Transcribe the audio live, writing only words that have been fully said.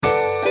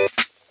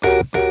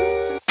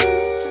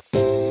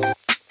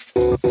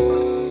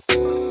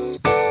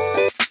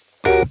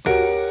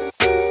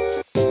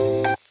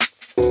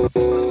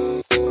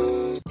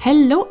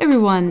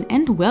everyone,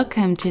 and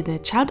welcome to the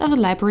Child of the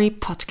Library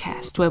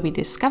podcast, where we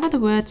discover the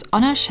words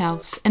on our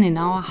shelves and in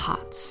our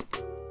hearts.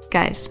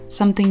 Guys,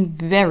 something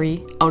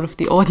very out of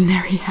the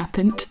ordinary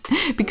happened,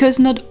 because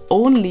not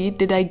only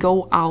did I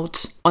go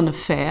out on a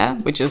fair,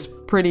 which is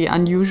pretty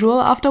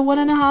unusual after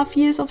 1.5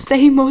 years of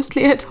staying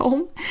mostly at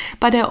home,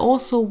 but I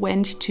also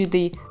went to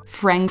the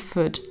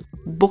Frankfurt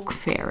Book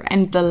Fair,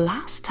 and the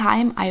last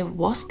time I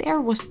was there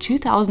was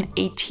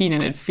 2018,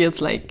 and it feels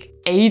like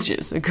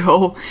ages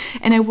ago,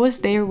 and I was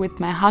there with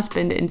my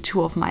husband and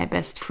 2 of my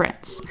best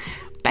friends.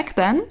 Back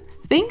then,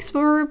 things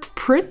were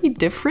pretty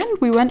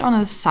different. We went on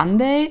a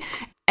Sunday,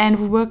 and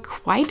we were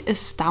quite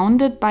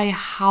astounded by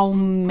how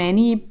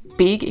many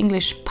big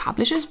English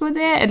publishers were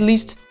there, at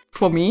least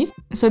for me.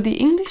 So the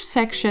English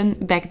section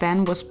back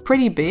then was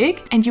pretty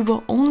big, and you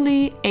were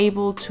only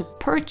able to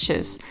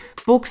purchase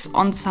books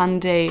on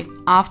Sunday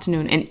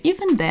afternoon. And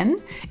even then,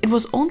 it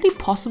was only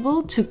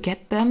possible to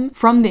get them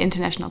from the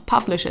international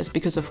publishers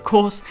because, of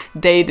course,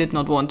 they did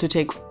not want to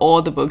take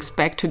all the books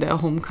back to their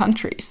home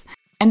countries.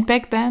 And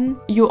back then,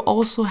 you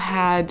also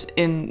had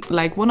in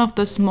like one of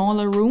the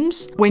smaller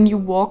rooms, when you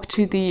walk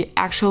to the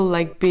actual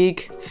like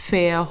big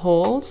fair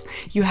halls,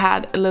 you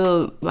had a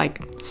little like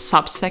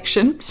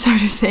subsection, so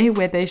to say,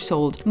 where they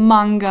sold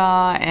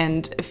manga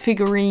and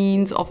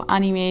figurines of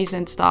animes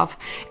and stuff.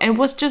 And it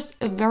was just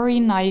a very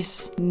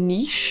nice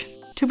niche,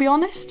 to be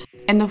honest.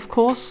 And of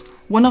course,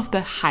 one of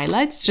the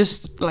highlights,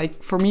 just like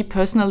for me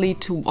personally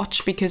to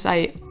watch, because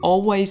I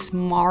always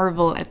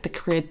marvel at the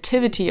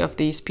creativity of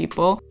these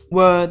people,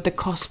 were the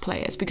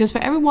cosplayers. Because for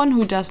everyone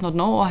who does not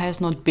know or has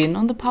not been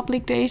on the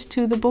public days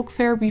to the book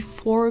fair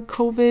before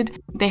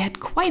COVID, they had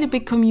quite a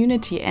big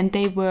community, and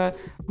they were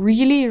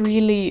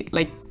really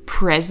like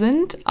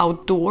present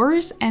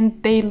outdoors,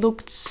 and they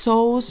looked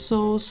so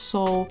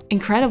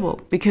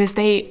incredible because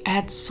they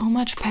had so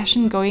much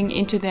passion going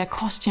into their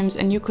costumes,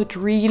 and you could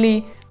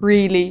really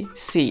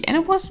see. And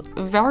it was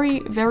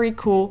very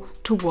cool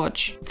to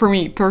watch for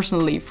me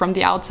personally from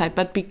the outside.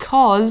 But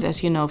because,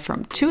 as you know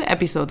from 2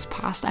 episodes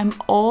past, I'm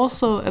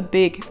also a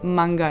big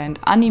manga and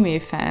anime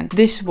fan,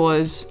 this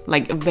was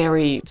like a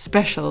very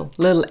special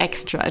little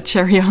extra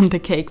cherry on the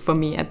cake for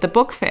me at the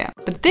book fair.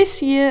 But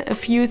this year a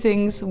few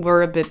things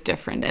were a bit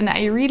different, and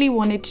I really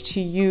wanted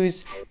to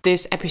use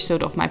this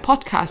episode of my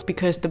podcast,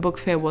 because the book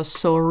fair was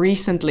so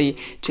recently,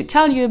 to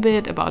tell you a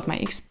bit about my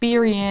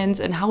experience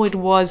and how it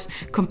was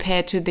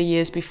compared to the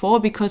years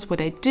before. Because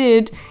what I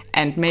did,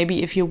 and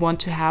maybe if you want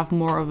to have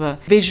more of a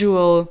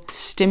visual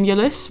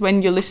stimulus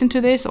when you listen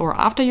to this or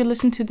after you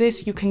listen to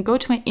this, you can go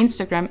to my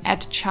Instagram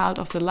at Child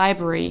of the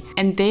Library,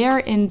 and there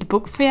in the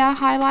book fair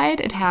highlight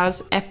it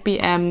has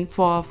FBM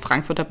for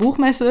Frankfurter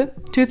Buchmesse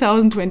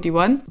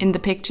 2021 in the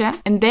picture,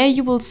 and there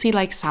you will see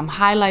like some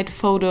highlight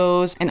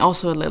photos and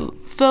also a little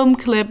film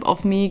clip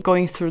of me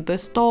going through the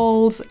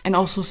stalls and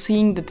also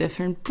seeing the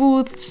different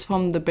booths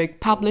from the big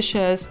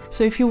publishers.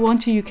 So if you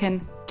want to, you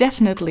can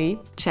definitely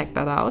check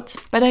that out.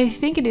 But I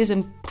think it is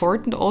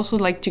important also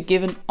like to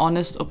give an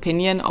honest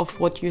opinion of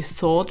what you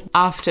thought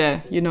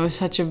after,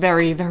 such a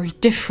very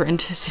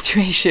different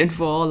situation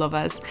for all of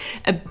us.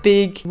 A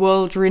big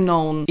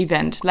world-renowned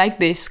event like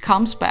this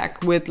comes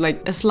back with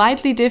like a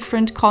slightly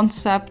different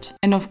concept,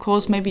 and of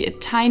course maybe a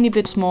tiny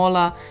bit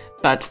smaller,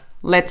 but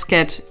let's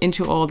get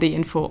into all the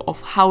info of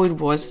how it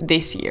was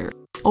this year.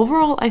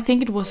 Overall, I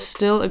think it was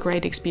still a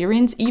great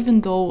experience,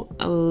 even though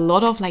a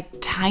lot of like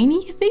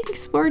tiny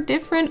things were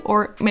different,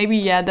 or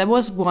maybe, there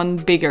was one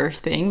bigger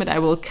thing, but I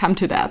will come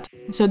to that.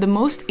 So the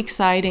most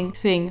exciting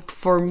thing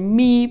for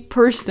me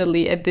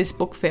personally at this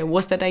book fair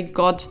was that I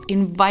got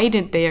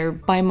invited there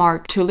by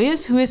Mark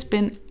Tullius, who has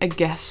been a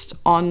guest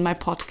on my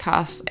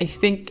podcast, I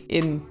think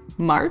in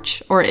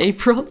March or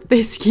April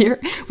this year.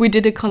 We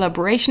did a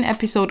collaboration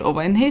episode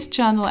over in his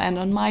channel and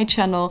on my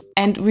channel,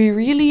 and we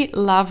really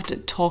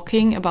loved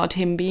talking about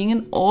him being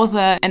an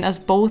author and us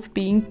both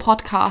being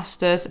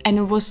podcasters, and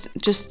it was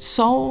just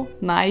so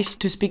nice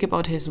to speak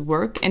about his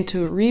work and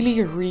to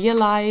really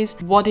realize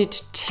what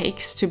it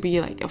takes to be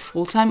like a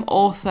full-time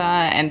author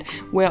and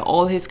where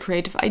all his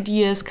creative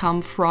ideas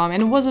come from.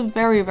 And it was a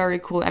very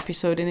cool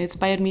episode, and it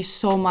inspired me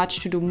so much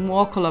to do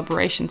more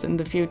collaborations in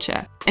the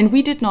future. And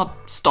we did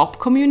not stop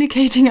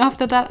communicating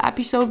after that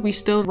episode. We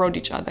still wrote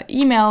each other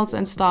emails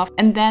and stuff.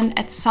 And then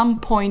at some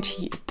point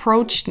he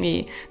approached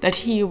me that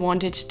he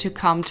wanted to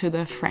come to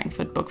the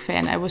Frankfurt Book Fair.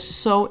 And I was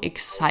so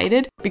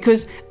excited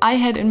because I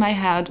had in my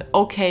head,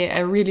 okay, I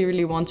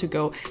really want to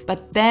go.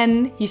 But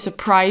then he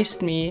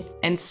surprised me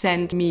and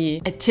sent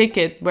me a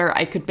ticket where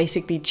I could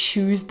basically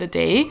choose the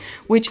day,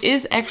 which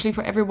is actually,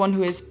 for everyone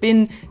who has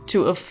been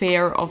to a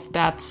fair of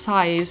that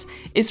size,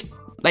 is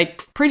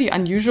like pretty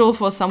unusual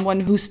for someone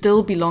who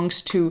still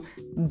belongs to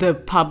the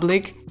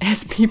public,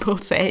 as people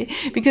say,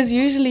 because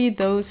usually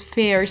those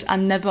fairs are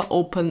never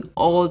open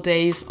all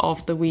days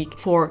of the week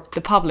for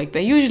the public.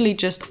 They're usually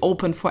just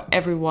open for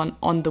everyone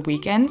on the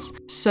weekends.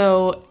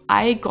 So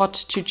I got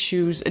to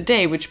choose a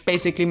day, which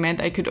basically meant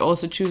I could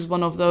also choose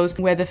one of those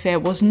where the fair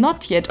was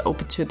not yet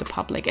open to the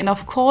public. And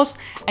of course,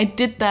 I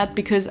did that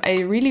because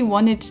I really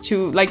wanted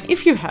to, like,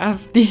 if you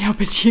have the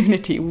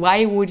opportunity,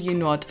 why would you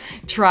not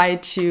try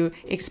to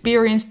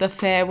experience the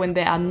fair when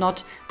there are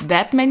not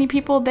that many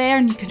people there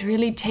and you can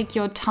really take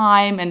your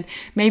time and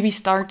maybe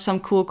start some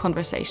cool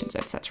conversations,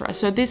 etc.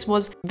 So this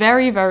was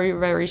very, very,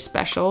 very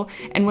special.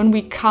 And when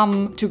we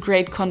come to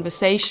great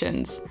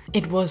conversations,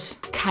 it was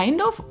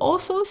kind of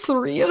also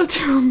surreal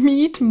to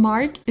meet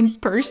Mark in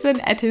person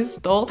at his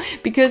stall,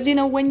 because you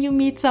know, when you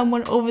meet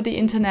someone over the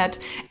internet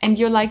and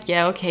you're like,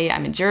 yeah, okay,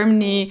 I'm in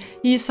Germany,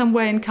 he's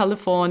somewhere in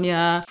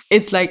California,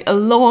 it's like a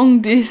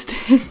long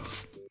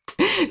distance.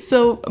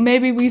 So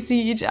maybe we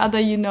see each other,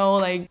 you know,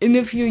 like in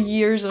a few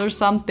years or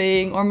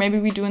something, or maybe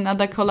we do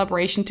another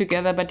collaboration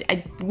together. But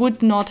I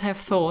would not have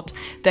thought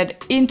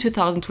that in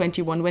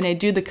 2021, when I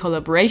do the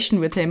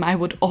collaboration with him, I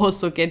would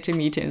also get to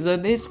meet him. So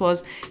this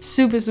was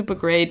super, super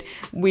great.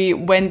 We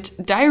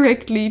went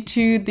directly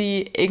to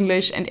the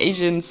English and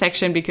Asian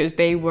section because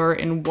they were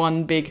in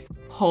one big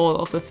hall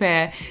of the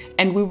fair,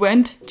 and we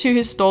went to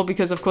his stall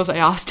because of course I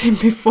asked him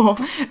before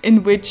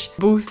in which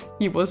booth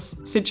he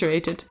was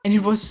situated, and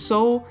it was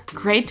so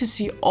great to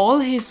see all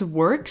his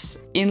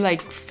works in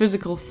like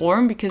physical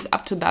form, because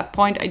up to that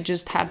point I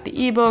just had the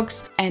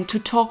ebooks, and to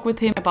talk with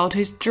him about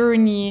his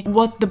journey,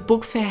 what the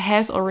book fair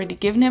has already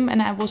given him.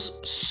 And I was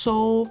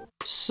so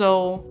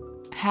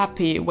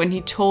happy when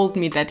he told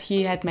me that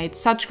he had made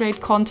such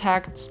great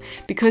contacts,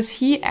 because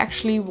he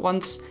actually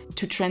wants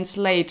to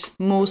translate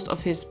most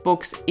of his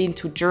books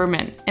into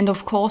German. And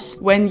of course,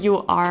 when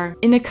you are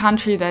in a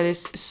country that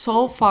is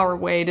so far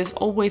away, it is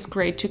always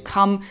great to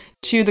come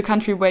to the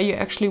country where you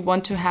actually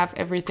want to have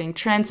everything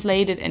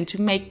translated and to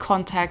make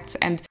contacts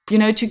and, you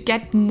know, to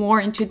get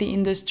more into the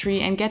industry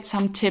and get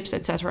some tips,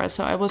 etc.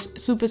 So I was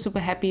super, super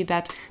happy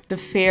that the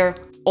fair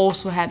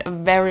also had a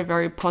very,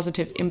 very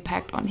positive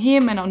impact on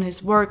him and on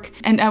his work.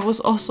 And I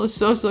was also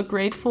so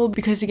grateful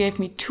because he gave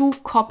me 2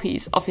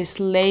 copies of his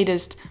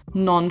latest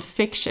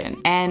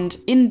non-fiction, and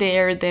in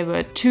there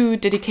were 2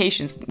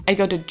 dedications. I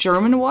got a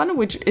German one,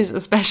 which is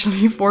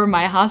especially for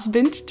my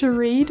husband to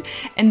read,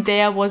 and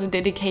there was a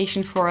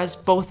dedication for us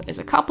both as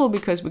a couple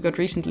because we got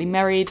recently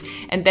married.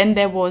 And then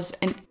there was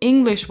an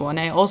English one.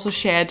 I also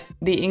shared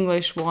the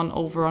English one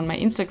over on my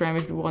Instagram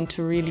if you want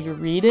to really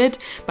read it.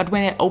 But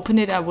when I opened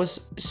it, I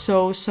was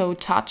so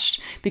touched,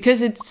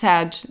 because it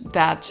said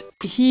that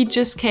he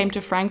just came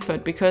to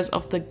Frankfurt because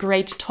of the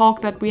great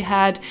talk that we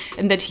had,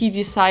 and that he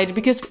decided,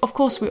 because of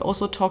course we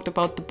also talked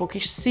about the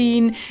bookish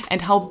scene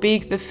and how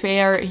big the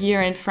fair here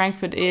in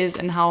Frankfurt is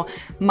and how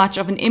much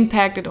of an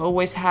impact it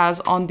always has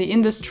on the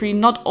industry,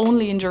 not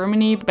only in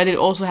Germany, but it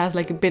also has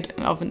like a bit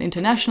of an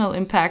international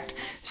impact.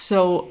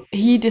 So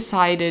he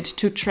decided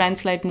to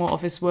translate more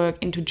of his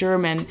work into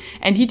German,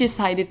 and he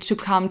decided to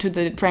come to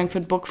the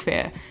Frankfurt Book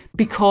Fair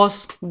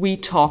because we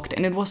talked.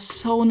 And it was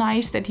so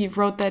nice that he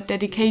wrote that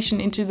dedication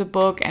into the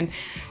book. And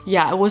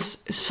yeah, I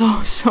was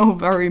so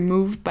very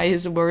moved by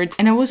his words,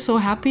 and I was so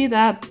happy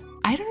that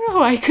I don't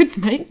know, I could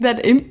make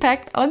that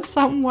impact on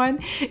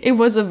someone. It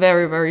was a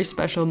very, very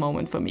special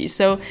moment for me.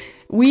 So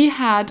we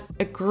had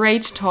a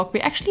great talk. We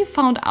actually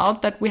found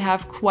out that we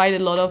have quite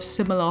a lot of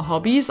similar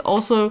hobbies.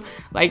 Also,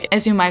 like,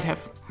 as you might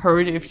have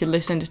heard if you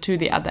listened to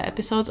the other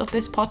episodes of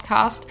this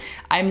podcast,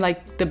 I'm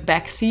like the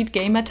backseat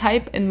gamer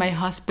type, and my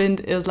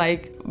husband is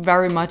like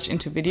very much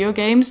into video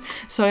games.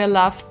 So I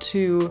love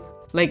to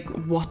like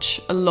watch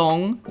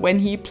along when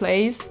he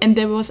plays, and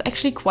there was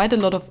actually quite a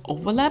lot of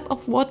overlap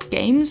of what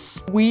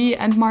games we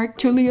and Mark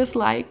Tullius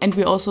like. And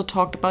we also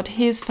talked about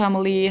his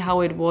family,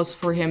 how it was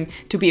for him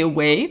to be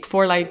away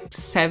for like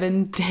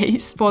 7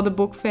 days for the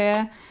book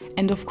fair.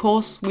 And of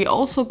course, we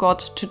also got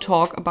to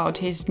talk about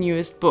his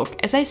newest book.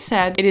 As I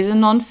said, it is a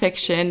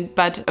non-fiction,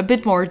 but a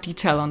bit more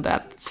detail on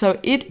that. So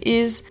it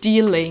is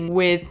dealing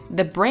with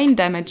the brain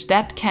damage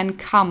that can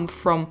come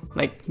from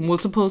like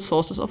multiple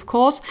sources, of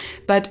course,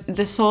 but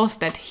the source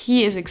that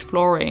he is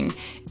exploring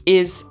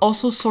is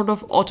also sort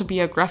of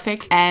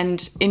autobiographic.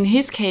 And in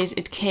his case,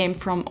 it came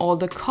from all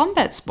the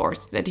combat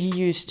sports that he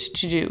used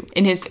to do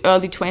in his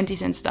early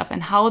 20s and stuff,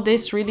 and how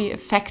this really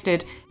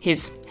affected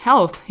his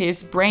health,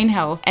 his brain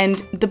health. And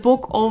the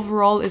book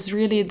overall is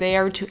really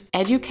there to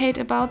educate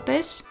about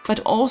this, but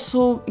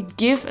also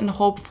give a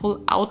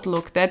hopeful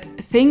outlook that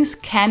things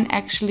can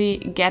actually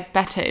get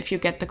better if you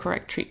get the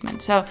correct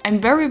treatment. So I'm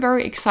very,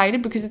 very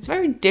excited because it's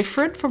very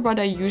different from what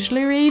I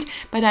usually read,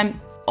 but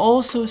I'm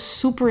also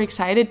super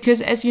excited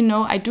because, as you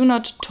know, I do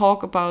not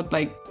talk about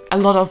like a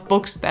lot of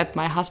books that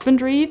my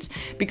husband reads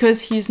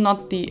because he's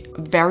not the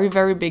very,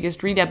 very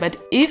biggest reader. But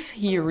if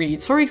he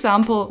reads, for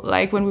example,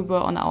 like when we were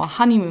on our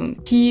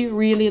honeymoon, he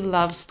really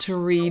loves to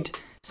read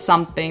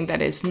something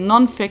that is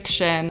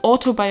non-fiction,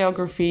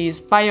 autobiographies,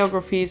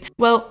 biographies.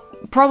 Well,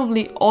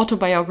 probably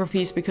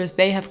autobiographies, because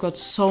they have got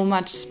so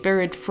much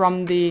spirit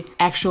from the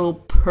actual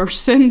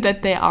person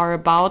that they are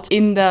about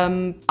in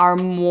them, are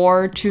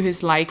more to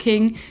his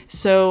liking.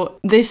 So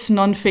this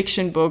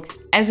non-fiction book,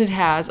 as it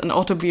has an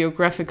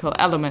autobiographical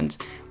element,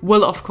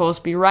 will of course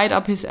be right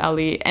up his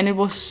alley. And it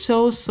was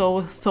so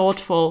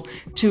thoughtful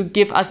to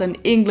give us an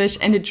English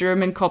and a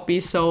German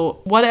copy.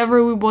 So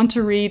whatever we want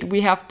to read,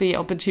 we have the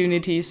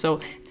opportunity. So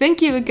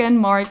thank you again,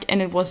 Mark.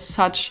 And it was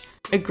such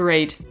a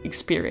great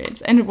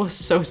experience. And it was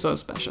so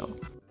special.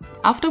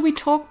 After we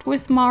talked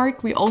with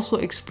Mark, we also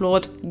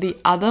explored the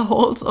other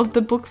halls of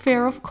the book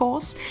fair, of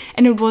course.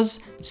 And it was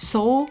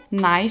so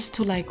nice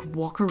to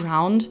walk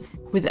around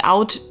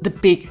without the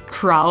big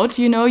crowd.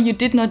 You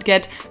did not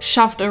get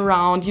shoved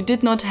around. You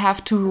did not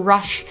have to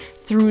rush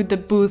through the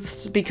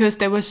booths because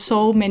there were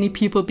so many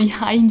people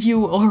behind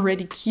you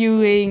already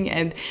queuing,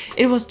 and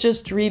it was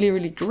just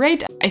really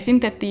great. I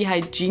think that the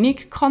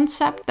hygienic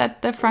concept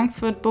that the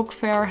Frankfurt Book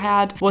Fair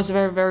had was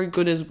very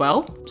good as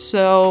well.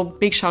 So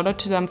big shout out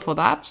to them for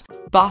that.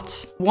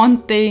 But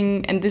one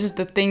thing, and this is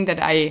the thing that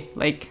I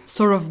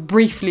sort of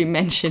briefly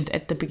mentioned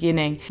at the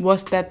beginning,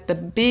 was that the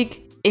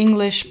big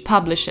English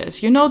publishers,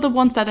 the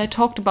ones that I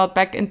talked about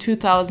back in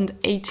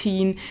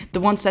 2018, the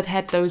ones that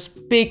had those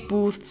big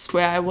booths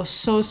where I was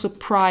so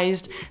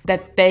surprised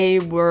that they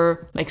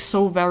were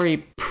so very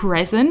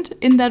present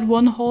in that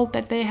one hall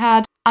that they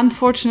had.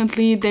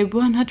 Unfortunately, they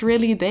were not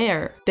really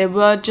there. There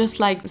were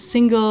just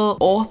single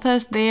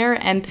authors there,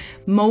 and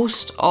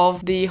most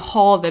of the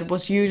hall that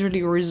was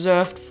usually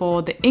reserved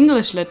for the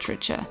English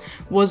literature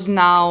was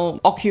now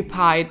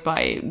occupied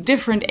by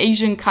different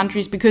Asian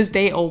countries because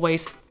they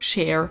always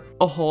share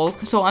a hall.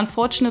 So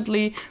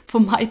unfortunately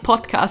for my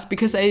podcast,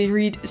 because I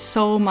read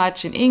so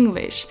much in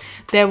English,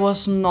 there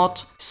was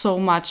not so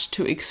much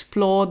to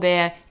explore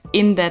there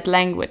in that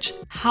language.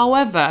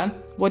 However,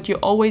 what you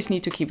always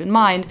need to keep in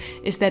mind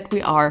is that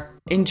we are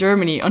in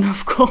Germany, and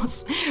of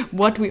course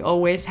what we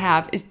always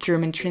have is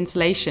German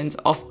translations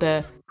of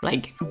the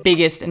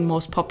biggest and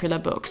most popular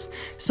books.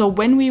 So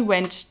when we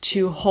went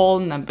to hall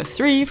number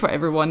 3, for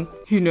everyone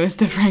who knows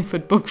the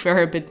Frankfurt Book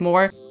Fair a bit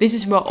more, this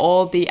is where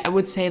all the, I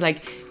would say,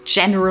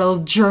 general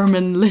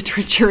German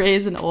literature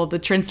is, and all the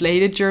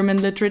translated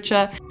German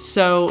literature.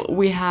 So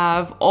we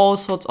have all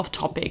sorts of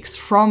topics,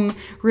 from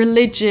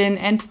religion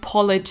and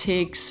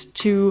politics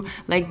to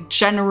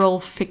general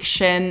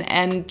fiction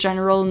and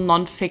general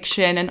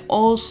non-fiction, and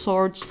all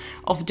sorts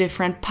of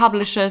different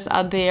publishers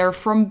are there,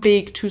 from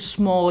big to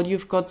small.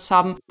 You've got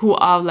some who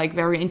are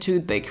very into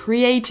the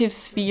creative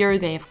sphere.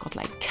 They have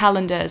got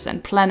calendars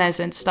and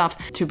planners and stuff.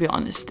 To be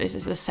honest, this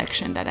is a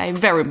section that I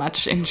very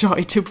much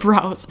enjoy to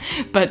browse,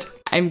 but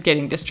I'm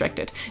getting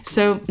distracted.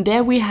 So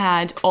there we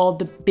had all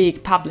the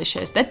big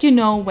publishers that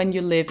when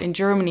you live in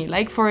Germany,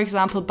 for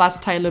example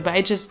Bastei-Lübbe.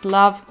 I just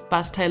love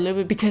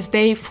Bastei-Lübbe because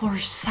they, for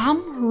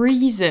some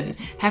reason,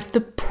 have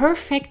the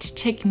perfect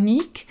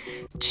technique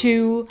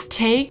to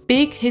take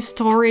big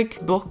historic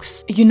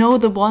books,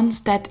 the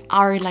ones that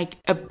are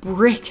a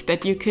brick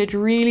that you could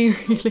really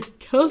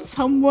kill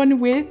someone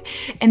with,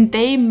 and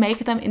they make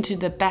them into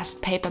the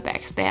best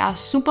paperbacks. They are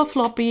super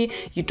floppy.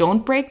 You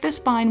don't break the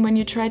spine when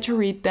you try to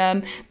read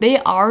them. They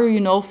are,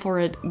 for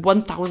a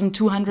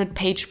 1,200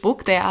 page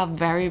book, they are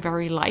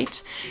very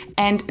light,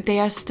 and they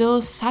are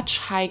still such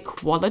high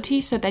quality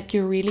so that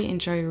you really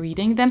enjoy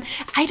reading them.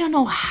 I don't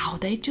know how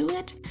they do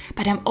it,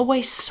 but I'm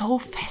always so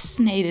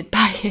fascinated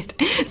by it.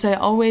 So I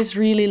always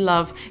really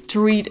love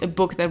to read a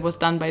book that was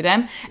done by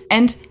them.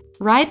 And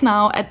right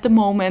now, at the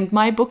moment,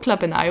 my book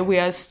club and I, we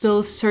are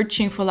still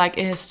searching for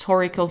a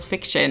historical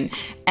fiction.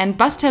 And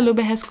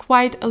Bastei-Lübbe has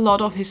quite a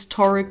lot of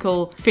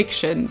historical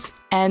fictions.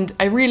 And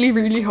I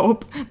really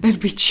hope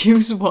that we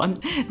choose one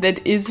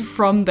that is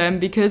from them,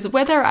 because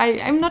whether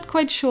I'm not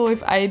quite sure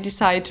if I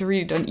decide to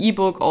read it on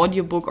ebook,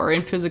 audiobook, or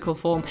in physical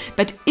form,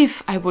 but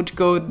if I would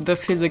go the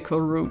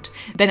physical route,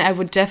 then I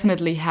would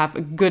definitely have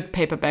a good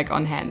paperback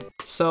on hand.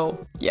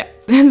 So yeah,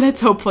 let's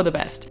hope for the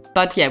best.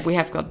 But yeah, we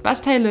have got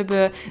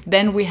Bastei-Lübbe,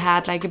 then we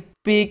had a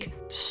big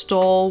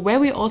stall where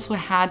we also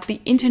had the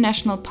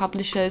international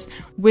publishers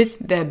with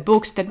their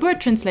books that were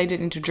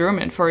translated into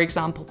German. For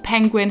example,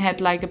 Penguin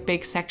had a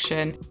big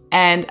section,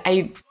 and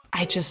I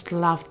just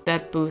loved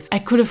that booth. I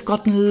could have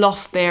gotten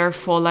lost there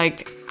for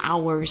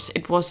hours.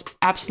 It was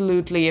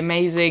absolutely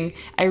amazing.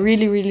 I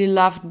really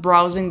loved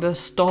browsing the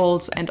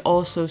stalls and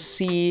also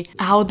see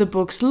how the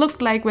books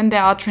looked like when they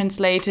are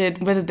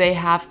translated, whether they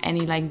have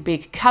any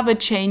big cover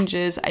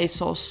changes. I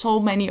saw so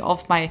many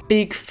of my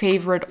big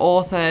favorite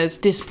authors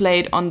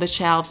displayed on the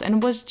shelves, and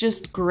it was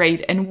just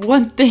great. And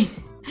one thing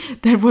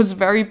that was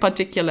very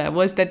particular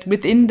was that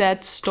within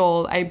that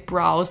stall I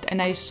browsed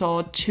and I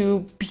saw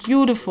 2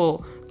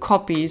 beautiful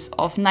copies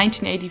of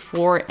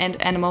 1984 and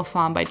Animal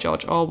Farm by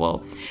George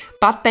Orwell.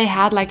 But they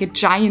had a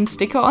giant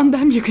sticker on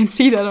them. You can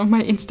see that on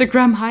my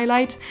Instagram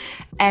highlight.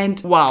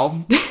 And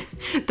wow,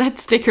 that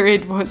sticker,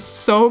 it was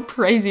so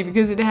crazy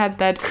because it had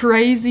that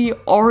crazy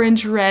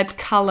orange-red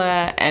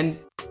color, and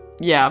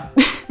yeah.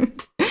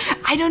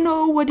 I don't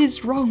know what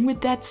is wrong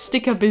with that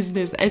sticker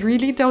business. I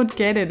really don't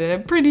get it. And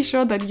I'm pretty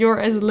sure that you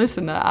as a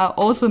listener are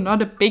also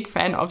not a big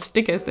fan of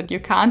stickers that you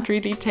can't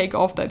really take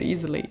off that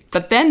easily.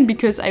 But then,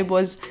 because I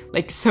was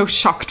like so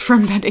shocked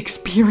from that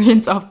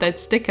experience of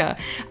that sticker,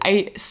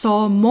 I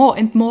saw more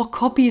and more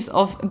copies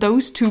of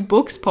those two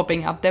books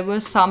popping up. There were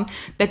some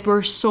that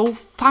were so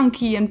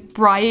funky and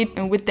bright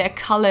and with their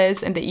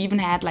colors, and they even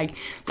had like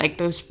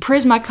those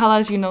Prisma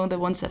colors, you know, the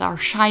ones that are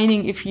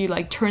shining if you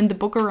like turn the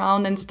book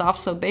around and stuff.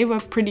 So they were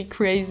pretty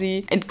crazy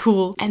and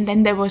cool. And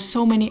then there were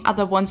so many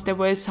other ones. There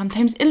were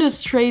sometimes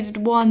illustrated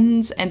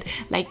ones and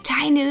like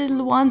tiny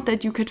little ones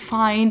that you could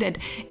find, and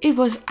it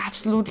was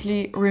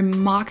absolutely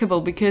remarkable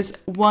because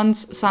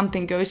once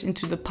something goes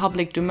into the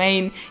public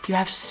domain, you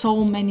have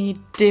so many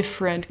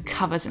different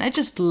covers, and I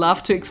just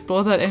love to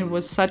explore that. And it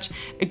was such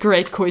a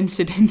great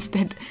coincidence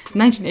that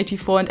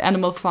 1984 and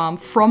Animal Farm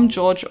from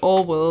George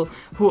Orwell,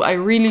 who I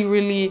really,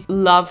 really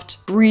loved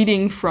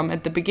reading from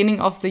at the beginning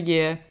of the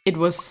year. It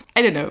was,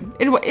 I don't know,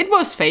 it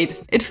was fate.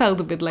 It felt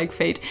a bit like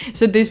fate.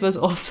 So this was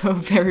also a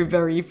very,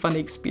 very fun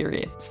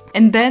experience.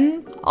 And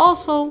then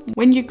also,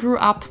 when you grew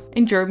up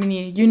in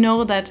Germany, you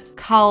know that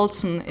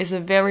Carlsen is a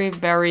very,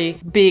 very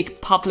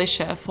big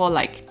publisher for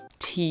like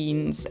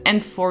teens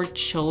and for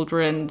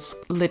children's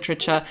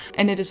literature.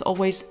 And it is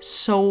always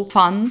so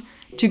fun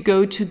to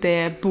go to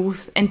their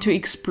booth and to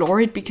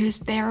explore it, because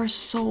there are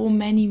so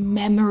many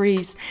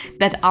memories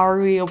that are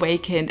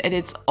reawakened, and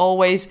it's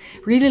always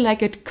really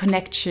like a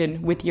connection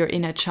with your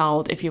inner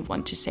child, if you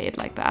want to say it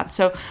like that.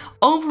 So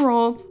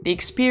overall, the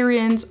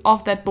experience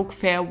of that book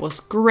fair was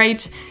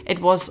great. It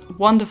was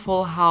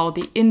wonderful how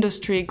the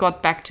industry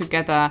got back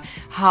together,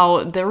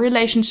 how the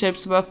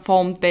relationships were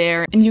formed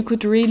there, and you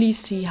could really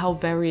see how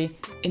very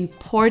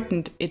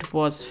important it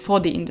was for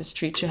the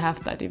industry to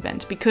have that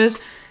event, because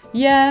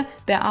yeah,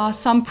 there are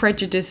some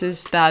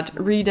prejudices that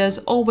readers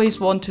always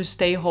want to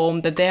stay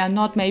home, that they are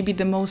not maybe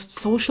the most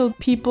social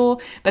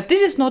people, but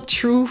this is not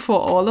true for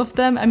all of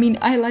them. I mean,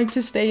 I like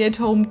to stay at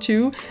home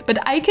too, but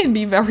I can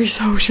be very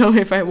social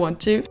if I want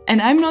to,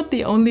 and I'm not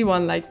the only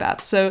one like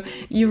that. So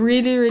you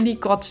really, really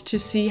got to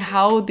see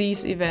how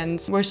these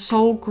events were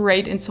so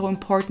great and so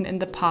important in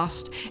the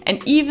past.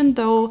 And even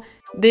though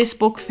this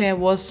book fair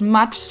was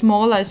much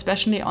smaller,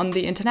 especially on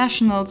the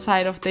international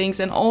side of things,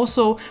 and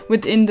also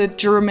within the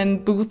German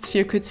booths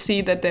you could see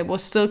that there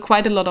was still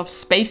quite a lot of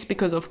space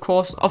because, of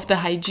course, of the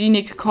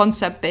hygienic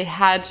concept. They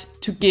had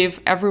to give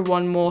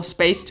everyone more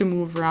space to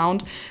move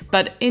around.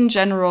 But in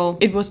general,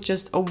 it was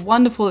just a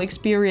wonderful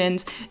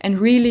experience and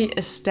really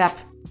a step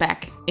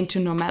back into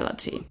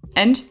normality.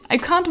 And I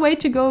can't wait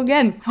to go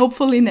again,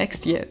 hopefully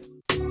next year.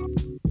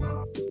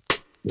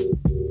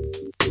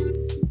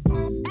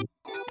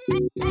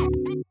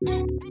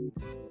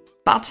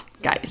 But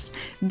guys,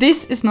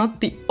 this is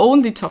not the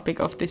only topic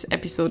of this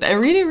episode. I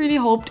really, really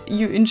hoped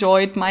you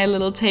enjoyed my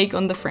little take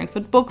on the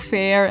Frankfurt Book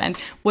Fair and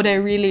what I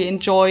really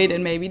enjoyed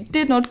and maybe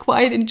did not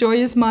quite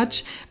enjoy as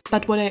much.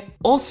 But what I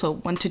also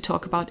want to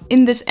talk about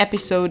in this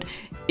episode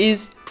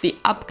is the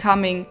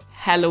upcoming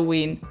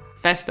Halloween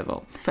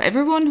festival. For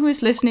everyone who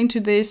is listening to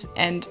this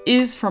and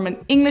is from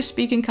an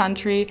English-speaking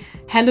country,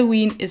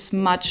 Halloween is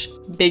much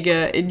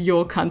bigger in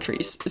your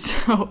countries.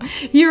 So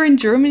here in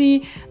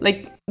Germany,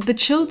 like, the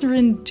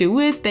children do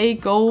it. They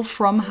go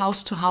from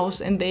house to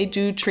house and they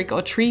do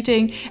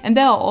trick-or-treating. And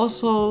there are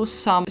also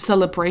some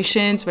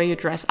celebrations where you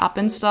dress up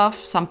and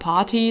stuff, some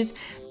parties.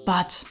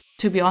 But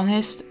to be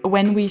honest,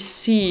 when we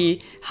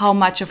see how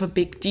much of a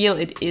big deal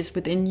it is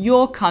within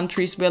your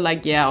countries, we're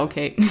like, yeah,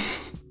 okay.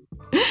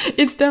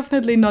 It's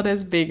definitely not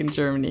as big in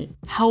Germany.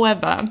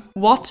 However,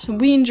 what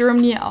we in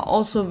Germany are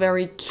also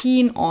very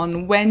keen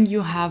on when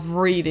you have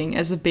reading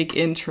as a big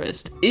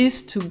interest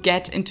is to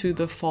get into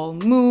the fall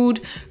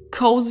mood,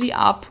 cozy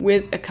up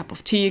with a cup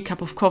of tea, a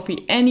cup of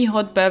coffee, any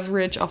hot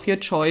beverage of your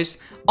choice,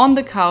 on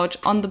the couch,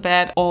 on the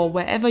bed, or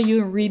wherever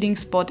your reading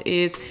spot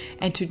is,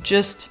 and to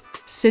just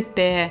sit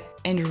there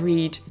and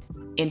read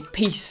in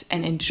peace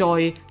and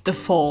enjoy the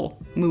fall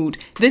mood.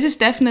 This is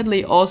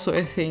definitely also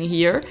a thing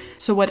here.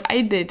 So what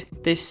I did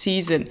this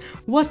season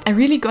was I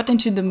really got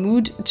into the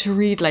mood to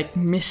read like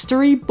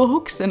mystery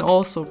books and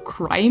also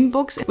crime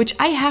books, which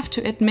I have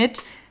to admit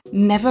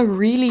never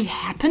really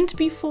happened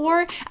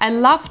before. I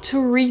love to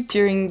read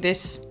during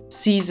this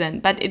season,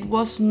 but it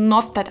was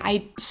not that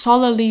I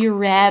solely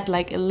read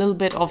like a little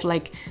bit of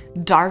like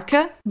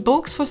darker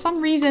books. For some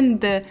reason,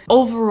 the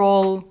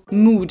overall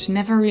mood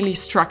never really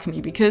struck me,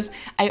 because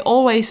I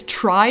always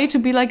try to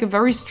be like a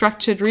very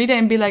structured reader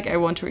and be like, I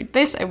want to read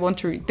this, I want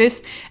to read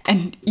this.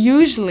 And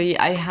usually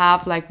I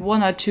have like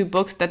one or two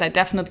books that I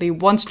definitely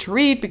want to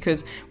read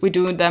because we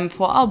do them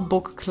for our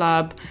book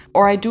club,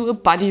 or I do a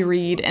buddy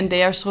read and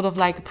they are sort of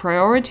like a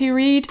priority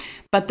read.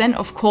 But then,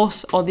 of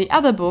course, all the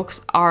other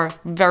books are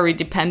very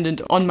dependent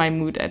on my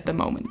mood at the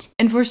moment.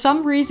 And for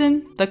some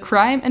reason, the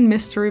crime and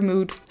mystery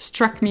mood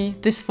struck me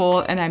this fall,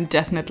 and I'm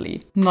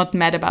definitely not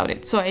mad about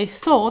it. So I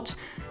thought,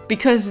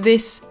 because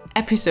this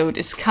episode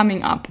is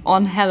coming up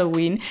on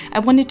Halloween, I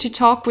wanted to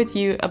talk with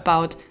you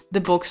about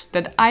the books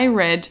that I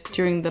read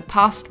during the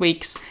past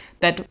weeks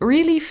that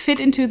really fit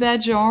into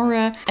that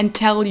genre and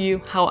tell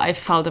you how I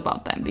felt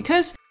about them,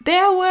 because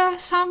there were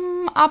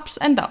some ups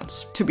and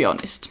downs, to be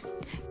honest.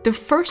 The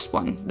first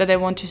one that I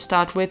want to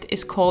start with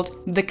is called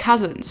The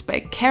Cousins by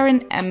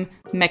Karen M.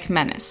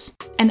 McManus.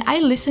 And I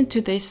listened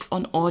to this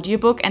on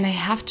audiobook, and I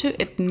have to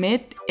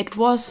admit it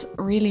was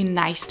really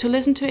nice to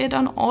listen to it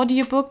on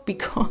audiobook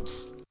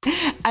because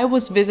I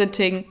was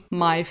visiting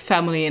my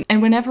family,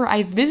 and whenever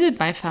I visit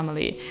my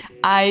family,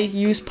 I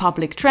use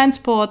public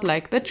transport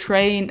like the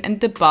train and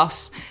the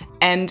bus,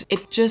 and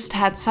it just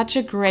had such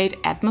a great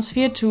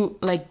atmosphere to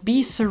like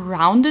be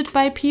surrounded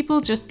by people,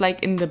 just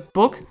like in the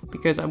book,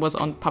 because I was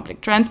on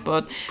public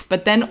transport,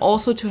 but then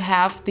also to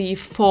have the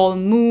fall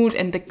mood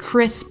and the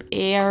crisp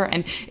air,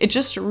 and it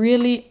just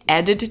really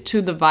added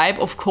to the vibe.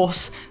 Of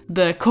course,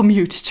 the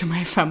commute to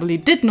my family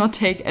did not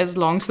take as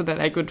long so that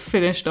I could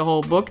finish the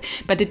whole book,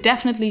 but it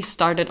definitely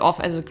started off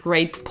as a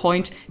great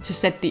point to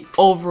set the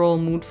overall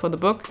mood for the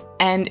book.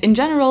 And in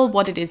general,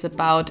 what it is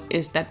about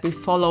is that we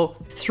follow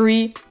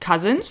 3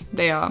 cousins.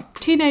 They are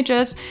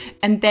teenagers,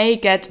 and they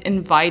get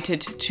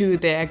invited to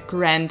their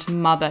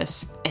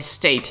grandmother's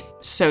estate,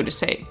 so to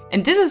say.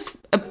 And this is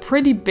a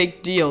pretty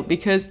big deal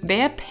because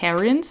their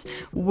parents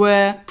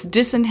were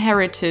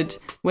disinherited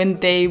when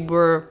they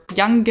were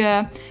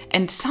younger,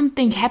 and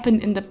something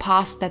happened in the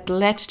past that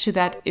led to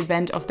that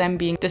event of them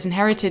being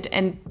disinherited.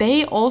 And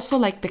they also,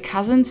 like the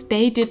cousins,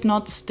 they did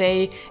not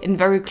stay in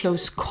very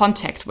close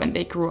contact when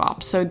they grew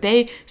up. So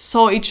they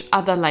saw each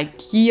other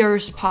like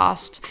years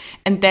past,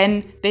 and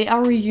then they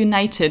are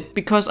reunited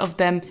because of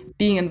them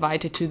being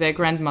invited to their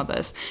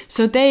grandmothers.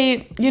 So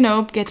they,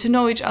 get to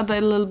know each other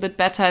a little bit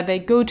better. They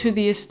go to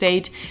the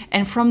estate,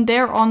 and from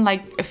there on,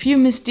 like, a few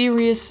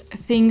mysterious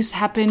things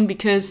happen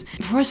because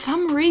for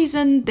some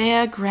reason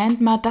their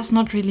grandma does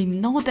not really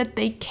know that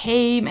they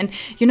came, and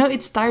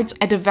it starts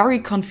at a very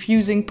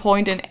confusing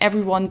point and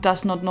everyone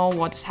does not know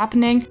what is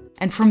happening.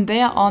 And from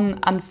there on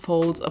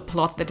unfolds a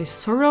plot that is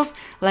sort of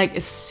like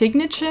a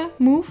signature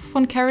move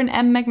from Karen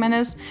M.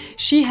 McManus.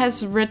 She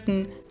has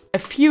written a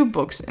few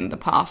books in the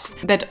past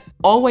that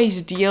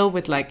always deal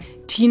with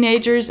like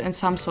teenagers and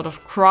some sort of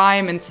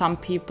crime, and some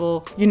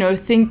people,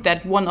 think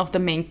that one of the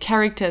main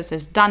characters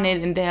has done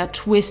it, and there are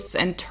twists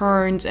and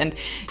turns, and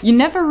you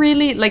never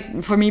really,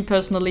 like, for me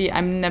personally,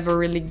 I'm never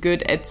really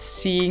good at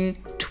seeing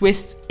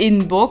twists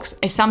in books.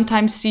 I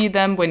sometimes see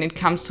them when it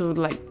comes to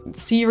like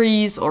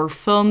series or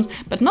films,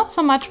 but not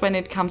so much when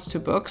it comes to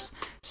books.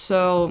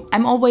 So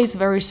I'm always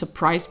very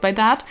surprised by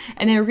that,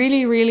 and I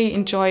really, really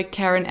enjoy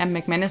Karen M.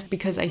 McManus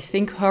because I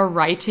think her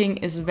writing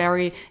is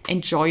very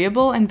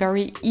enjoyable and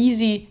very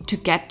easy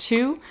to get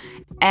to.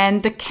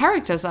 And the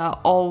characters are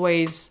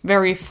always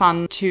very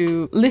fun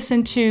to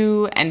listen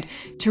to and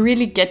to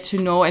really get to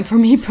know. And for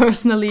me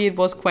personally, it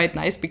was quite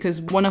nice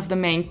because one of the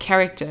main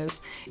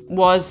characters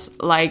was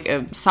like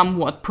a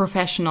somewhat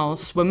professional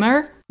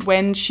swimmer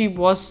when she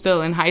was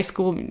still in high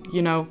school.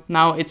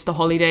 Now it's the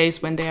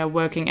holidays when they are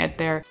working at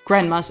their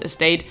grandma's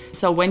estate.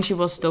 So when she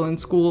was still in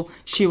school,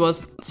 she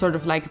was sort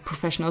of like a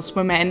professional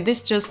swimmer. And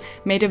this just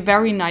made a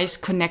very nice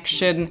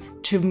connection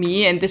to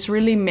me. And this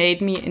really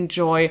made me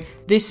enjoy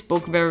this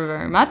book very,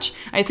 very much.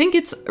 I think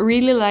it's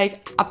really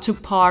like up to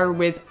par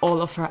with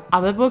all of her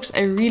other books.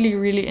 I really,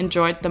 really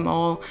enjoyed them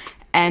all.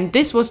 And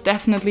this was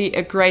definitely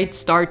a great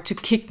start to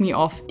kick me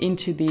off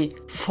into the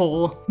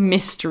fall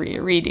mystery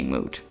reading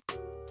mood.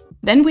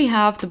 Then we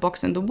have The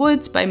Box in the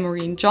Woods by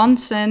Maureen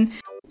Johnson.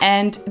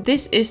 And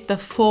this is the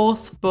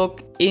 4th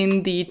book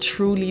in the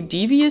Truly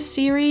Devious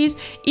series.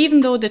 Even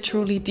though the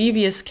Truly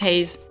Devious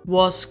case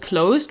was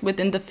closed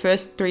within the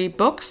first 3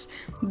 books,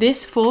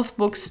 this 4th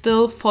book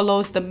still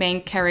follows the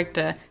main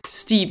character,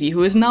 Stevie,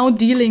 who is now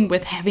dealing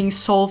with having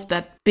solved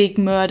that big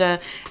murder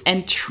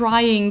and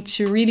trying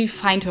to really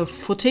find her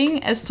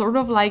footing as sort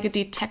of like a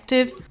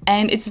detective.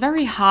 And it's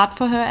very hard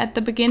for her at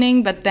the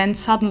beginning, but then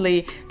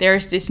suddenly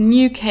there's this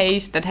new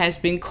case that has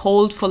been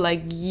cold for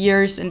like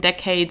years and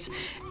decades,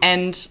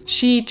 and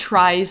she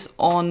tries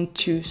on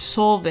to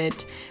solve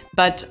it.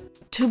 But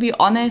to be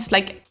honest,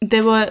 like,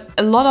 there were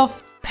a lot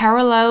of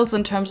parallels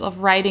in terms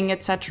of writing,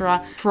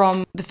 etc.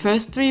 from the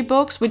first 3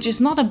 books, which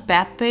is not a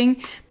bad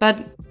thing,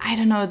 but I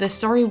don't know, the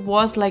story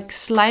was like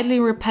slightly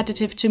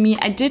repetitive to me.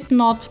 I did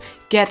not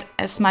get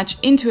as much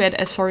into it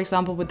as, for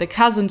example, with The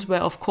Cousins,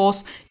 where of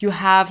course you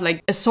have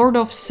like a sort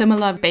of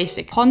similar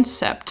basic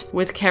concept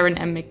with Karen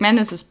M.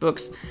 McManus's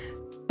books.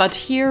 But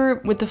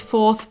here with the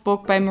 4th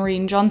book by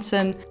Maureen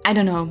Johnson, I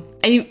don't know.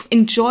 I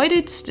enjoyed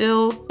it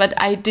still, but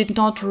I did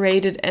not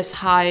rate it as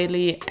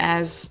highly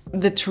as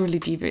the Truly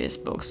Devious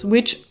books,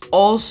 which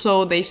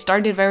also they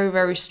started very,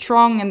 very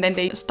strong and then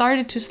they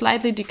started to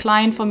slightly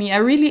decline for me. I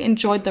really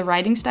enjoyed the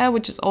writing style,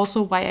 which is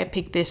also why I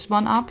picked this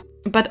one up.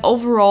 But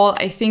overall,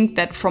 I think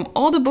that from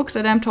all the books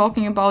that I'm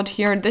talking about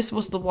here, this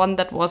was the one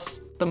that was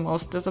the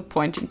most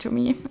disappointing to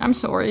me. I'm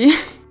sorry.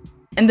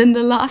 And then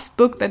the last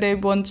book that I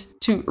want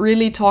to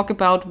really talk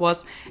about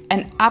was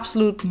an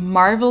absolute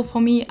marvel for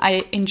me.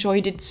 I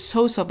enjoyed it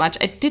so much.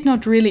 I did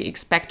not really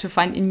expect to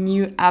find a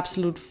new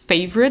absolute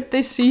favorite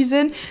this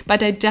season,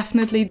 but I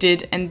definitely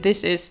did. And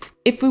this is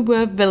If We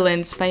Were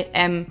Villains by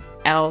M.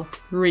 M.L.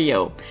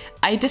 Rio.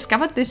 I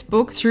discovered this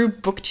book through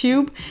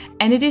BookTube,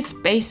 and it is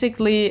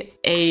basically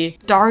a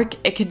dark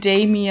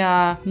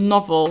academia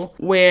novel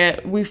where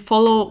we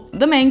follow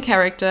the main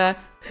character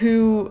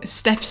who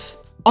steps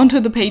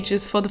onto the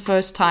pages for the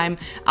first time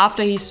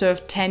after he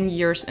served 10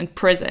 years in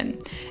prison.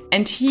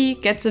 And he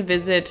gets a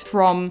visit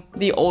from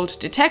the old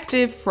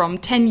detective from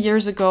 10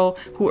 years ago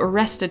who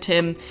arrested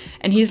him.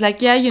 And he's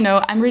like, yeah,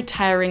 I'm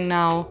retiring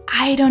now.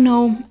 I don't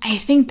know. I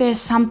think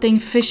there's something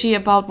fishy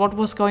about what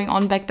was going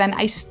on back then.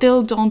 I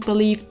still don't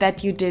believe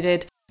that you did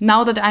it.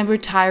 Now that I'm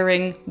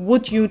retiring,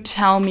 would you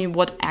tell me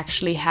what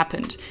actually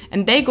happened?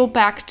 And they go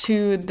back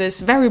to this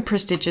very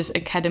prestigious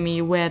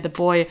academy where the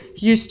boy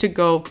used to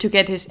go to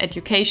get his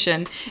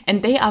education.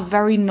 And they are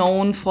very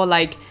known for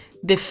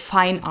the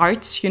fine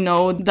arts,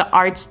 the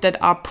arts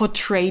that are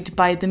portrayed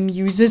by the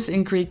muses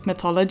in Greek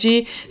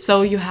mythology.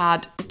 So you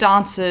had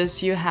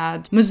dancers, you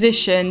had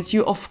musicians,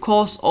 you of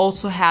course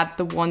also had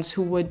the ones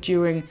who were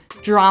during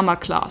drama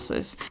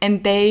classes.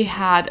 And they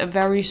had a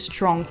very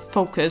strong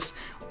focus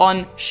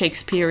on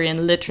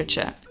Shakespearean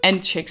literature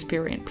and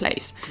Shakespearean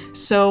plays.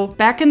 So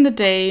back in the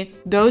day,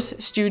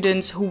 those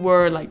students who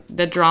were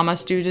the drama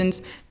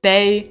students,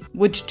 they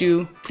would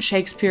do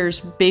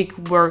Shakespeare's big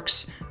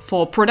works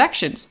for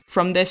productions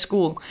from their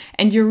school.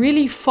 And you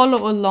really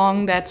follow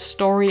along that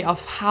story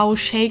of how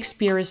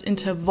Shakespeare is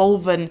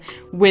interwoven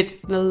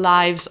with the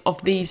lives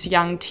of these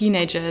young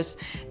teenagers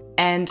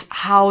and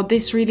how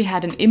this really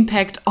had an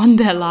impact on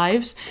their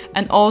lives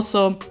and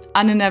also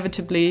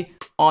uninevitably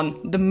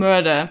on the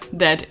murder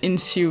that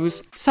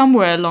ensues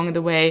somewhere along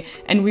the way.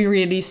 And we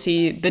really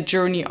see the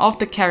journey of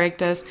the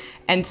characters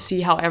and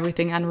see how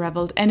everything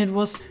unraveled. And it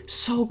was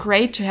so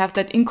great to have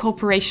that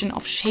incorporation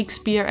of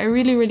Shakespeare. I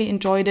really, really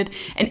enjoyed it.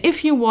 And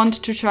if you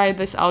want to try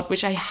this out,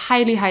 which I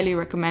highly, highly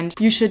recommend,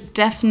 you should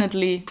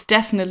definitely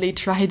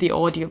try the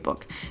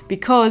audiobook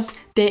because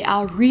they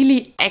are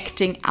really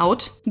acting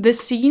out the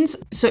scenes.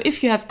 So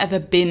if you have ever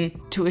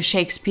been to a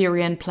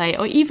Shakespearean play,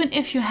 or even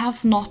if you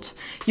have not,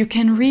 you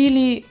can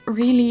really,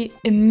 really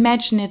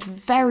imagine it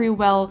very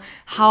well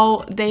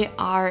how they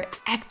are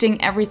acting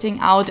everything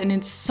out. And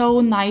it's so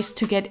nice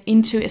to get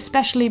into,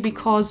 especially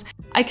because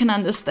I can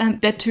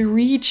understand that to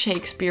read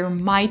Shakespeare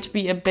might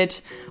be a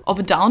bit of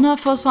a downer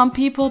for some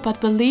people,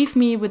 but believe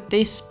me, with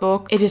this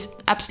book, it is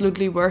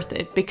absolutely worth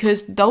it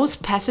because those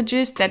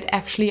passages that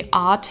actually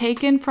are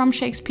taken from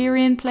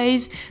Shakespearean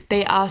plays,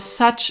 they are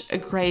such a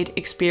great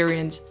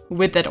experience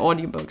with that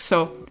audiobook.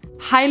 So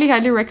highly,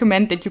 highly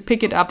recommend that you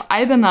pick it up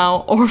either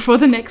now or for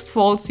the next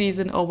fall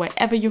season or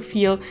wherever you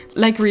feel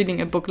like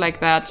reading a book like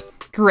that.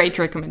 Great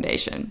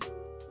recommendation.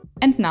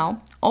 And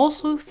now,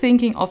 also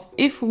thinking of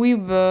If We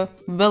Were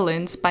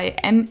Villains by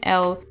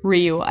M.L.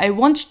 Rio, I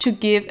want to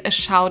give a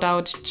shout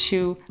out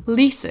to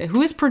Lisa,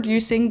 who is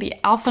producing the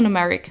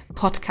Alphanumeric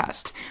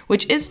podcast,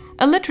 which is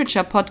a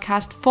literature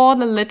podcast for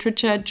the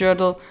literature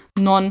journal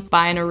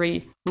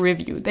Non-Binary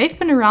Review. They've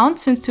been around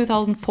since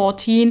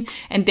 2014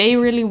 and they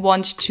really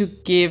want to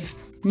give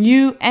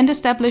new and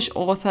established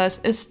authors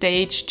a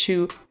stage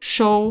to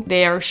show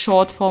their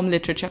short form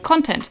literature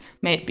content.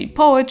 May it be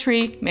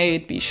poetry, may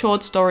it be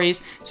short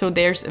stories. So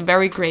there's a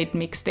very great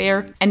mix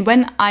there. And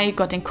when I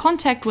got in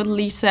contact with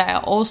Lisa, I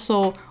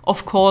also,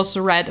 of course,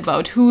 read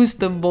about who's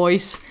the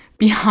voice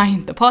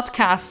behind the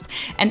podcast.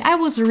 And I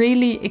was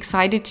really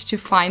excited to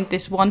find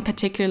this one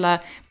particular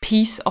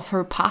piece of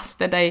her past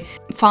that I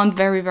found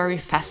very, very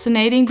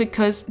fascinating.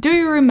 Because do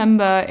you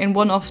remember in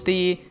one of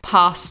the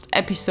past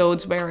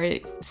episodes where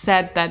I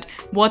said that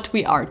what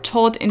we are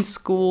taught in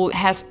school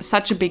has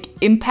such a big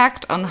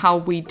impact on how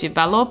we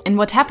develop? And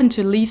what happened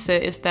to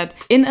Lisa is that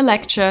in a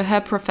lecture,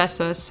 her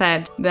professor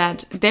said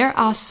that there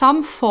are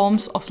some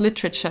forms of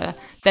literature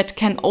that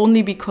can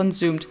only be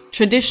consumed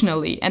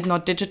traditionally and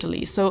not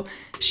digitally. So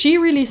she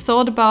really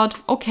thought about,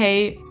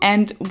 okay,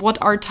 and what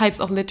are types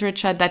of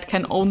literature that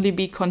can only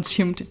be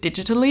consumed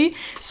digitally?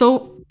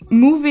 So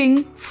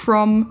moving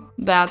from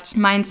that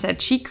mindset,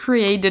 she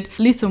created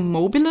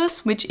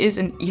Lithomobilus, which is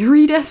an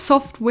e-reader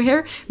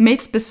software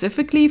made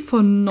specifically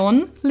for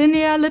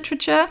non-linear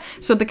literature.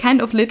 So the kind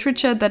of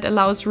literature that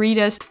allows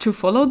readers to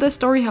follow the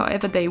story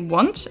however they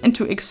want and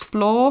to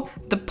explore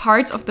the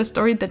parts of the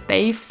story that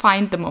they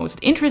find the most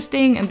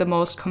interesting and the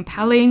most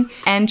compelling.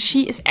 And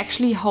she is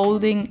actually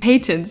holding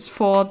patents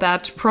for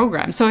that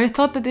program. So I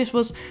thought that this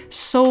was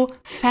so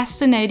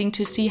fascinating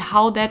to see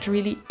how that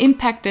really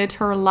impacted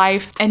her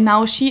life. And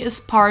now she is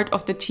part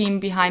of the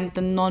team behind the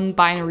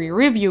Non-Binary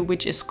Review,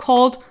 which is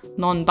called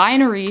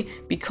non-binary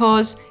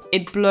because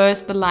it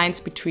blurs the lines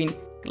between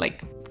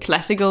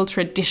classical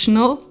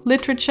traditional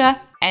literature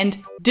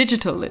and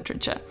digital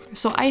literature.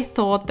 So I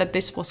thought that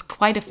this was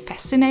quite a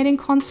fascinating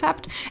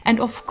concept. And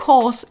of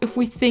course, if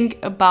we think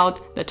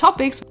about the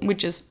topics,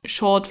 which is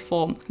short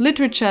form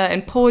literature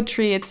and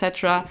poetry,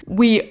 etc.,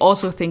 we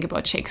also think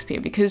about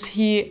Shakespeare because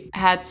he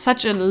had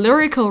such a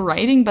lyrical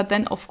writing, but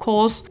then of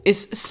course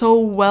is so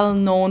well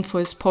known for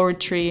his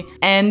poetry.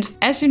 And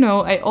as you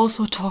know, I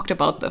also talked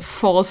about the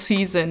fall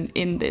season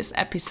in this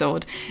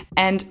episode.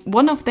 And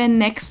one of their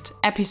next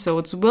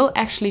episodes will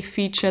actually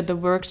feature the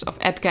works of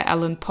Edgar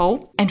Allan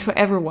Poe. And for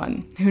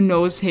everyone who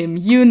knows him,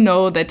 you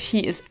know that he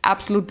is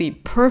absolutely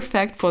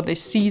perfect for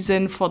this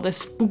season, for the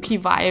spooky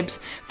vibes,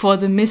 for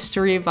the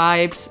mystery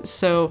vibes.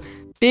 So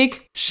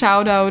big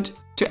shout out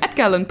to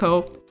Edgar Allan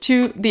Poe,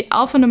 to the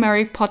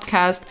Alphanumeric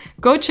podcast.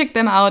 Go check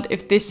them out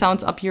if this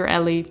sounds up your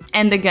alley.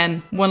 And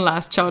again, one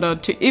last shout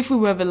out to If We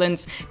Were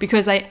Villains,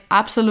 because I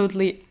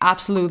absolutely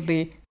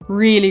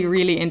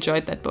really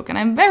enjoyed that book. And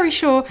I'm very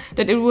sure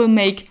that it will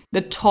make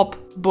the top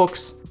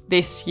books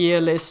this year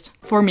list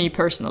for me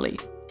personally.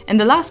 And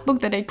the last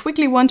book that I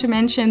quickly want to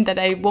mention that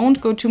I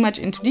won't go too much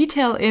into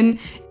detail in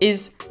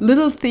is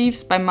Little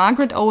Thieves by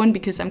Margaret Owen,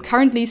 because I'm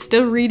currently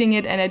still reading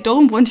it and I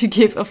don't want to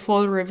give a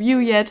full review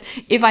yet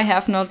if I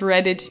have not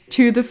read it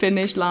to the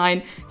finish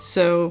line.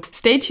 So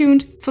stay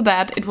tuned for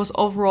that. It was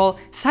overall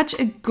such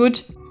a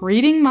good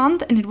reading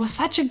month, and it was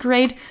such a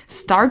great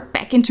start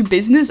back into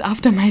business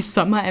after my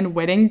summer and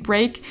wedding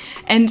break.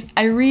 And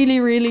I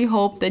really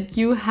hope that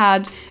you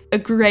had a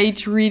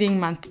great reading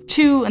month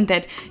too, and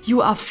that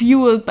you are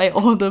fueled by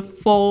all the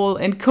fall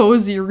and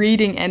cozy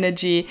reading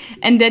energy,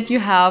 and that you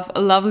have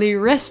a lovely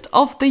rest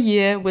of the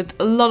year with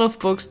a lot of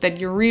books that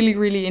you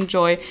really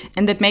enjoy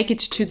and that make it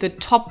to the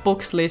top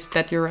books list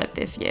that you read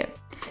this year.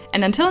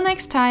 And until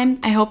next time,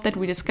 I hope that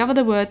we discover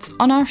the words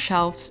on our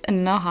shelves and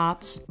in our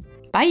hearts.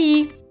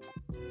 Bye!